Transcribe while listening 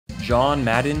John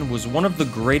Madden was one of the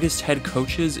greatest head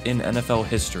coaches in NFL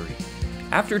history.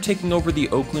 After taking over the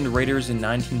Oakland Raiders in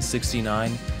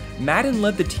 1969, Madden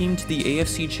led the team to the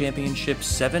AFC Championship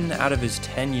 7 out of his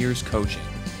 10 years coaching,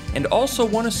 and also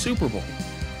won a Super Bowl.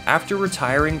 After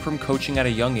retiring from coaching at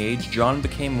a young age, John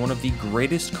became one of the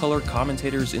greatest color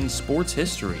commentators in sports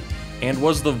history, and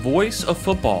was the voice of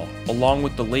football, along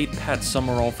with the late Pat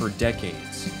Summerall for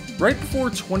decades. Right before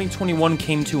 2021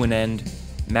 came to an end,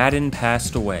 Madden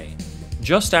passed away,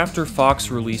 just after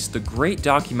Fox released the great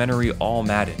documentary All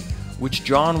Madden, which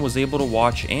John was able to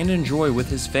watch and enjoy with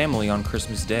his family on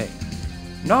Christmas Day.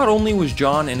 Not only was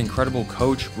John an incredible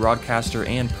coach, broadcaster,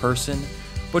 and person,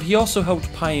 but he also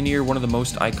helped pioneer one of the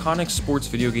most iconic sports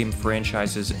video game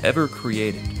franchises ever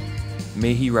created.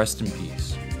 May he rest in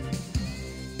peace.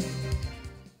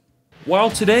 While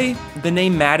today, the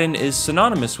name Madden is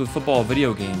synonymous with football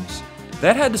video games,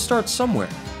 that had to start somewhere.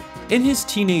 In his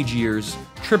teenage years,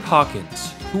 Trip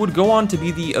Hawkins, who would go on to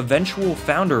be the eventual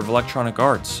founder of Electronic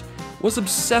Arts, was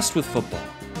obsessed with football.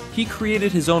 He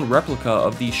created his own replica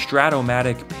of the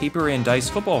Stratomatic paper and dice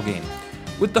football game,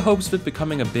 with the hopes of it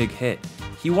becoming a big hit.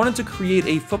 He wanted to create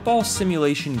a football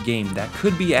simulation game that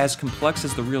could be as complex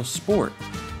as the real sport,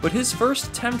 but his first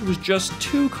attempt was just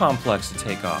too complex to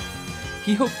take off.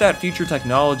 He hoped that future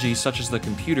technology, such as the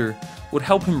computer, would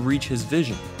help him reach his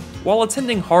vision. While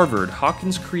attending Harvard,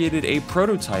 Hawkins created a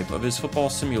prototype of his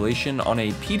football simulation on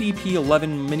a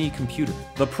PDP-11 mini computer.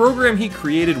 The program he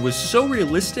created was so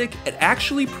realistic, it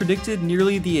actually predicted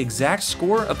nearly the exact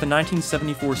score of the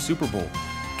 1974 Super Bowl,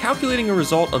 calculating a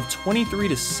result of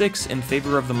 23-6 in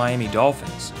favor of the Miami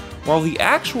Dolphins, while the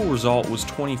actual result was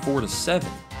 24-7.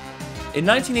 In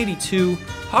 1982,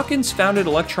 Hawkins founded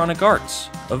Electronic Arts,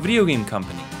 a video game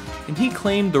company, and he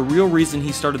claimed the real reason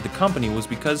he started the company was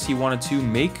because he wanted to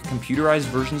make computerized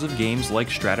versions of games like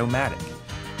Stratomatic.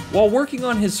 While working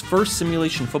on his first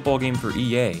simulation football game for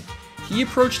EA, he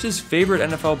approached his favorite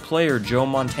NFL player Joe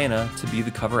Montana to be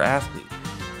the cover athlete.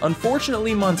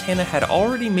 Unfortunately, Montana had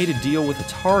already made a deal with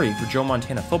Atari for Joe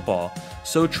Montana football,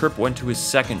 so Tripp went to his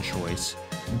second choice,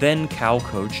 then Cal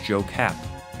coach Joe Kapp.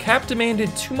 Kapp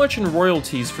demanded too much in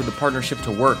royalties for the partnership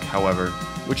to work, however,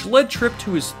 which led Tripp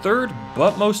to his third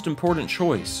but most important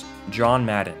choice, John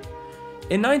Madden.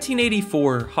 In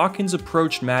 1984, Hawkins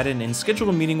approached Madden and scheduled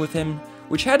a meeting with him,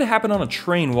 which had to happen on a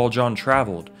train while John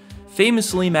traveled.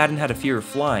 Famously, Madden had a fear of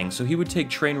flying, so he would take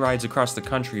train rides across the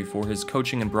country for his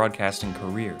coaching and broadcasting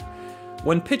career.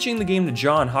 When pitching the game to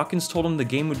John, Hawkins told him the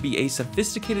game would be a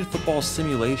sophisticated football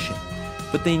simulation,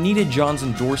 but they needed John's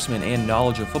endorsement and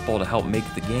knowledge of football to help make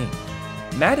the game.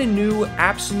 Madden knew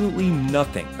absolutely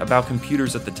nothing about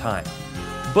computers at the time,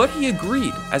 but he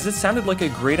agreed, as it sounded like a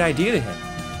great idea to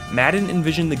him. Madden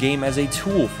envisioned the game as a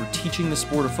tool for teaching the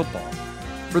sport of football.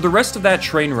 For the rest of that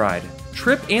train ride,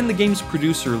 Tripp and the game's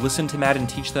producer listened to Madden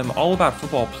teach them all about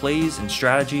football plays and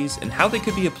strategies and how they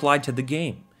could be applied to the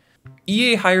game.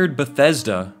 EA hired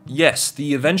Bethesda, yes,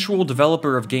 the eventual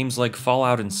developer of games like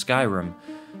Fallout and Skyrim,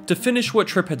 to finish what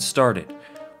Tripp had started.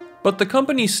 But the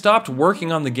company stopped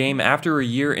working on the game after a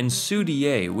year and sued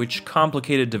EA, which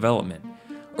complicated development.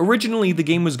 Originally, the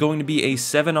game was going to be a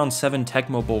 7-on-7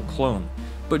 Tecmo Bowl clone,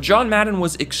 but John Madden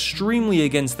was extremely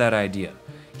against that idea.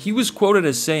 He was quoted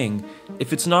as saying,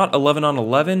 "If it's not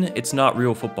 11-on-11, it's not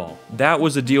real football." That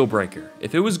was a deal breaker.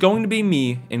 If it was going to be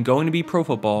me and going to be pro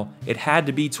football, it had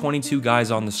to be 22 guys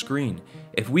on the screen.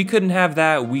 If we couldn't have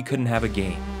that, we couldn't have a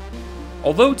game.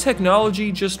 Although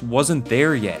technology just wasn't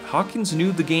there yet, Hawkins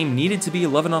knew the game needed to be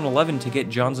 11-on-11 to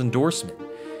get John's endorsement.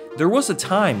 There was a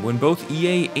time when both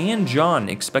EA and John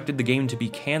expected the game to be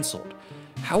cancelled.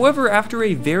 However, after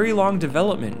a very long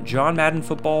development, John Madden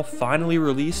Football finally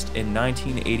released in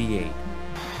 1988.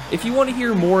 If you want to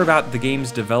hear more about the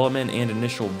game's development and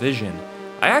initial vision,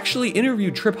 I actually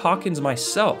interviewed Trip Hawkins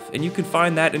myself, and you can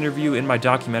find that interview in my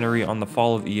documentary on the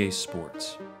fall of EA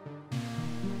Sports.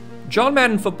 John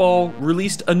Madden Football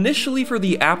released initially for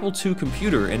the Apple II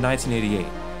computer in 1988.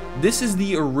 This is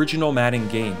the original Madden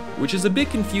game, which is a bit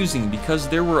confusing because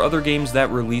there were other games that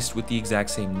released with the exact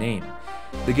same name.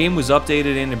 The game was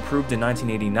updated and improved in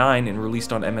 1989 and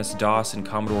released on MS-DOS and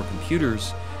Commodore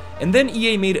computers, and then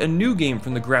EA made a new game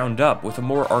from the ground up with a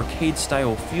more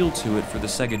arcade-style feel to it for the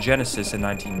Sega Genesis in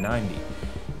 1990.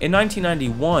 In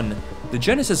 1991, the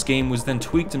Genesis game was then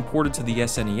tweaked and ported to the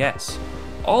SNES.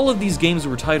 All of these games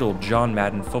were titled John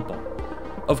Madden Football.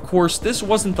 Of course, this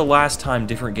wasn't the last time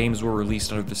different games were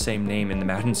released under the same name in the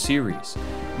Madden series.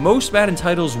 Most Madden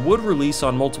titles would release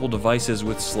on multiple devices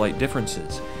with slight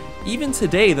differences. Even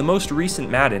today, the most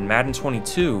recent Madden, Madden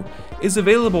 22, is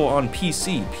available on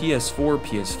PC, PS4,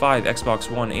 PS5, Xbox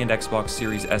One, and Xbox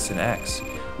Series S and X.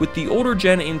 with the older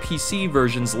gen and PC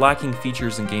versions lacking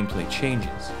features and gameplay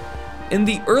changes. In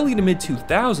the early to mid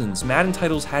 2000s, Madden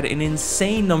titles had an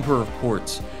insane number of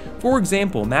ports. For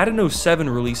example, Madden 07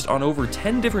 released on over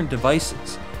 10 different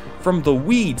devices, from the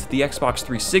Wii to the Xbox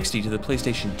 360 to the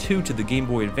PlayStation 2 to the Game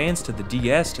Boy Advance to the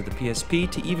DS to the PSP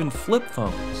to even flip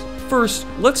phones. First,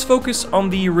 let's focus on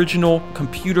the original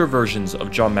computer versions of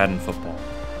John Madden Football.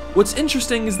 What's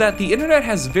interesting is that the internet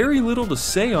has very little to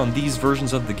say on these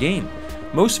versions of the game.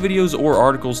 Most videos or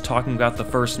articles talking about the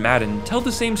first Madden tell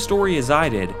the same story as I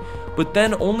did, but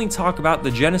then only talk about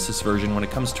the Genesis version when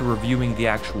it comes to reviewing the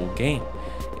actual game.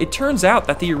 It turns out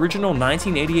that the original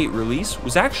 1988 release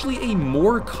was actually a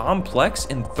more complex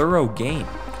and thorough game.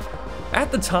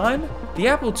 At the time, the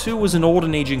Apple II was an old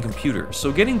and aging computer,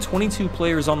 so getting 22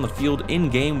 players on the field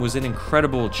in-game was an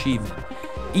incredible achievement.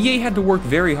 EA had to work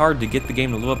very hard to get the game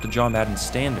to live up to John Madden's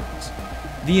standards.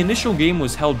 The initial game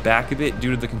was held back a bit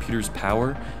due to the computer's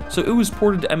power, so it was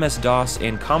ported to MS-DOS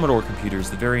and Commodore computers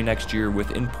the very next year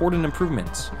with important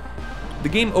improvements. The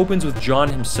game opens with John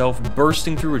himself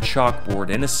bursting through a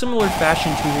chalkboard in a similar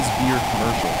fashion to his beer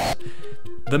commercials.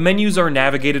 The menus are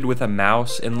navigated with a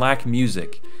mouse and lack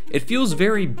music. It feels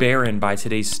very barren by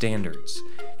today's standards.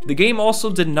 The game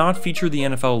also did not feature the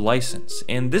NFL license,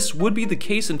 and this would be the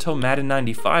case until Madden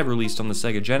 95 released on the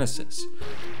Sega Genesis.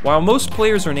 While most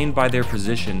players are named by their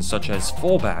position, such as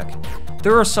fullback,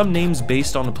 there are some names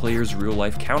based on a player's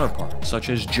real-life counterpart, such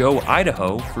as Joe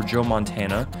Idaho for Joe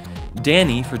Montana,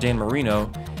 Danny for Dan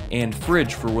Marino, and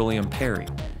Fridge for William Perry.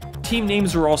 Team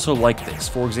names were also like this.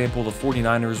 For example, the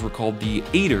 49ers were called the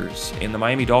Aiders, and the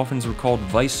Miami Dolphins were called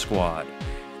Vice Squad.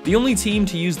 The only team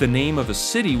to use the name of a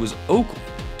city was Oakland,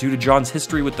 due to John's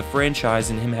history with the franchise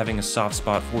and him having a soft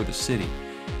spot for the city.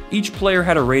 Each player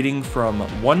had a rating from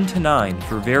 1 to 9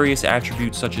 for various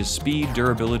attributes such as speed,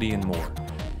 durability, and more.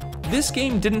 This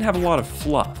game didn't have a lot of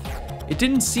fluff. It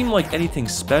didn't seem like anything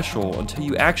special until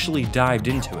you actually dived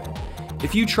into it.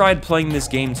 If you tried playing this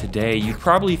game today, you'd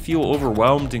probably feel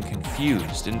overwhelmed and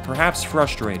confused, and perhaps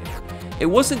frustrated. It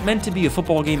wasn't meant to be a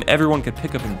football game everyone could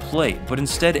pick up and play, but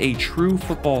instead a true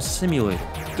football simulator.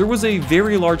 There was a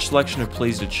very large selection of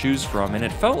plays to choose from, and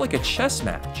it felt like a chess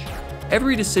match.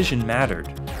 Every decision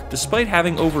mattered. Despite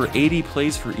having over 80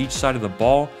 plays for each side of the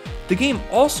ball, the game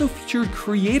also featured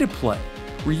creative play,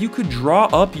 where you could draw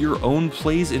up your own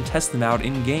plays and test them out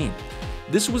in-game.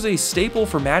 This was a staple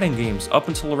for Madden games up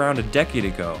until around a decade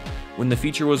ago, when the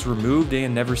feature was removed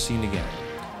and never seen again.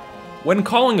 When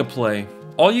calling a play,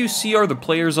 all you see are the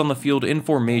players on the field in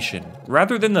formation,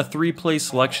 rather than the 3-play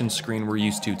selection screen we're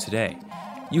used to today.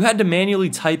 You had to manually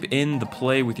type in the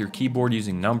play with your keyboard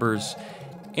using numbers,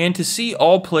 and to see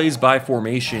all plays by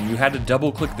formation, you had to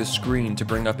double-click the screen to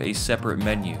bring up a separate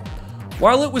menu.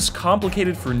 While it was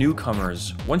complicated for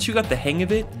newcomers, once you got the hang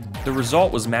of it, the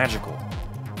result was magical.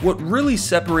 What really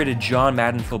separated John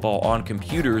Madden Football on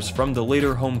computers from the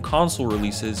later home console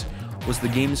releases was the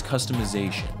game's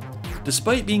customization.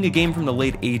 Despite being a game from the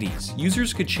late 80s,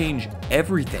 users could change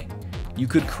everything. You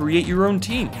could create your own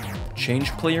team,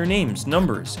 change player names,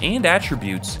 numbers, and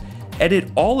attributes, edit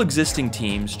all existing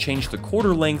teams, change the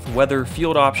quarter length, weather,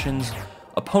 field options,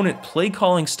 opponent play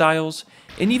calling styles,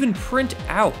 and even print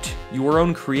out your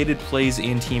own created plays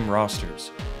and team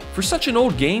rosters. For such an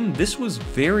old game, this was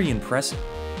very impressive.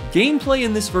 Gameplay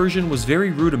in this version was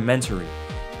very rudimentary,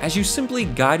 as you simply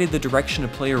guided the direction a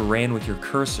player ran with your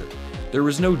cursor. There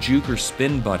was no juke or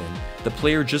spin button, the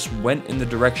player just went in the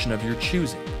direction of your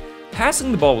choosing.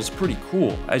 Passing the ball was pretty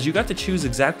cool, as you got to choose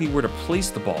exactly where to place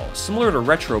the ball, similar to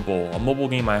Retro Bowl, a mobile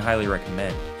game I highly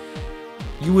recommend.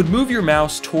 You would move your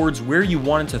mouse towards where you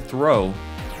wanted to throw,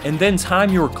 and then time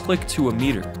your click to a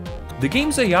meter. The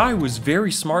game's AI was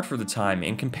very smart for the time,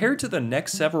 and compared to the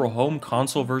next several home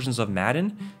console versions of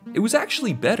Madden, it was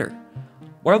actually better.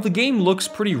 While the game looks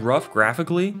pretty rough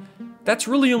graphically, that's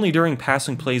really only during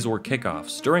passing plays or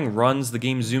kickoffs. During runs, the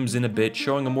game zooms in a bit,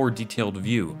 showing a more detailed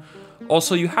view.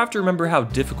 Also, you have to remember how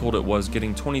difficult it was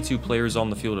getting 22 players on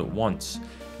the field at once.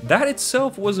 That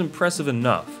itself was impressive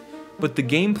enough, but the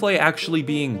gameplay actually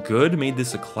being good made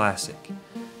this a classic.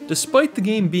 Despite the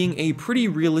game being a pretty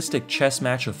realistic chess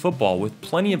match of football with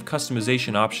plenty of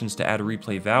customization options to add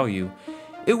replay value,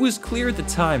 it was clear at the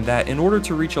time that in order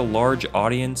to reach a large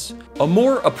audience, a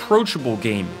more approachable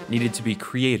game needed to be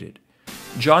created.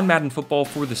 John Madden Football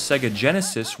for the Sega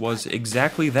Genesis was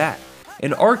exactly that,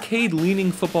 an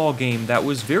arcade-leaning football game that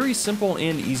was very simple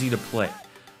and easy to play.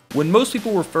 When most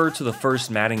people refer to the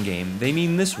first Madden game, they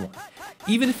mean this one,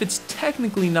 even if it's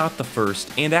technically not the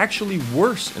first and actually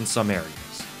worse in some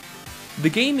areas. The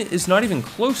game is not even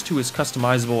close to as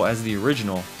customizable as the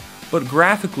original, but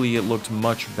graphically it looked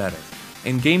much better.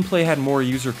 and gameplay had more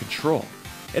user control.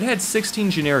 It had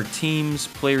 16 generic teams,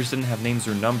 players didn't have names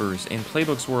or numbers, and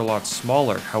playbooks were a lot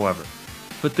smaller, however.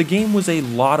 But the game was a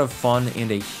lot of fun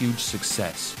and a huge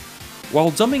success.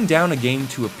 While dumbing down a game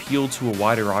to appeal to a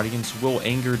wider audience will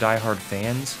anger diehard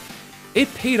fans,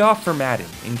 it paid off for Madden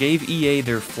and gave EA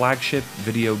their flagship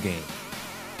video game.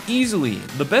 Easily,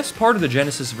 the best part of the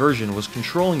Genesis version was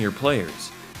controlling your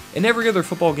players. In every other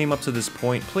football game up to this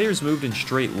point, players moved in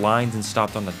straight lines and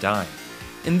stopped on a dime.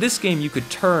 In this game, you could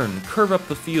turn, curve up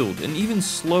the field, and even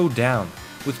slow down,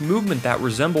 with movement that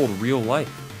resembled real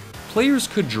life. Players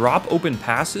could drop open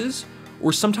passes,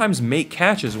 or sometimes make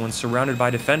catches when surrounded by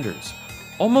defenders.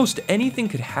 Almost anything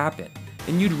could happen,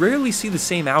 and you'd rarely see the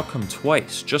same outcome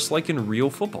twice, just like in real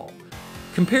football.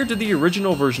 Compared to the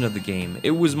original version of the game,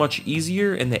 it was much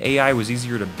easier and the AI was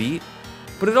easier to beat,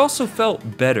 but it also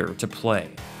felt better to play.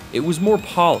 It was more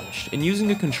polished, and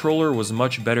using a controller was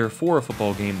much better for a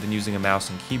football game than using a mouse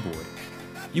and keyboard.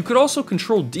 You could also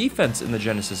control defense in the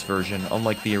Genesis version,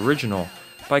 unlike the original,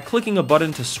 by clicking a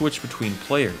button to switch between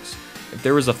players. If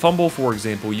there was a fumble, for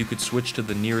example, you could switch to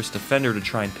the nearest defender to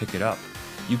try and pick it up.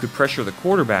 You could pressure the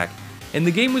quarterback, and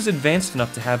the game was advanced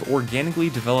enough to have organically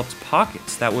developed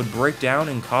pockets that would break down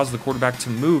and cause the quarterback to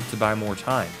move to buy more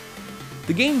time.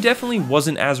 The game definitely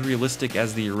wasn't as realistic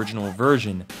as the original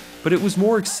version, but it was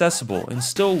more accessible and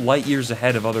still light years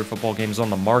ahead of other football games on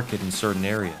the market in certain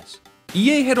areas.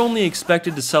 EA had only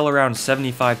expected to sell around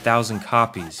 75,000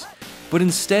 copies, but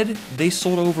instead they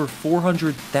sold over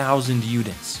 400,000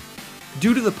 units.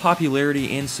 Due to the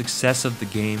popularity and success of the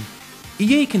game,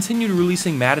 EA continued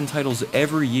releasing Madden titles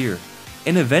every year,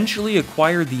 and eventually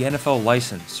acquired the NFL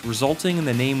license, resulting in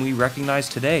the name we recognize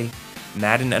today,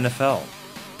 Madden NFL.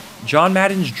 John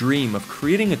Madden's dream of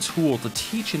creating a tool to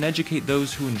teach and educate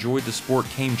those who enjoyed the sport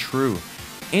came true,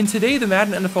 and today the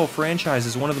Madden NFL franchise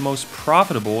is one of the most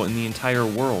profitable in the entire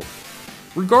world.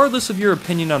 Regardless of your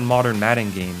opinion on modern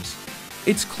Madden games,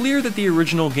 it's clear that the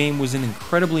original game was an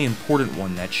incredibly important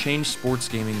one that changed sports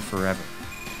gaming forever.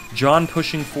 John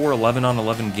pushing for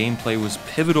 11-on-11 gameplay was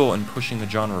pivotal in pushing the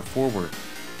genre forward,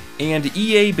 and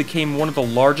EA became one of the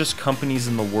largest companies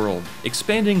in the world,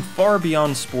 expanding far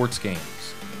beyond sports games.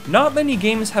 Not many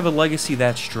games have a legacy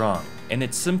that strong, and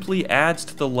it simply adds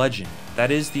to the legend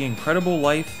that is the incredible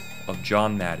life of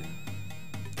John Madden.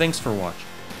 Thanks for watching.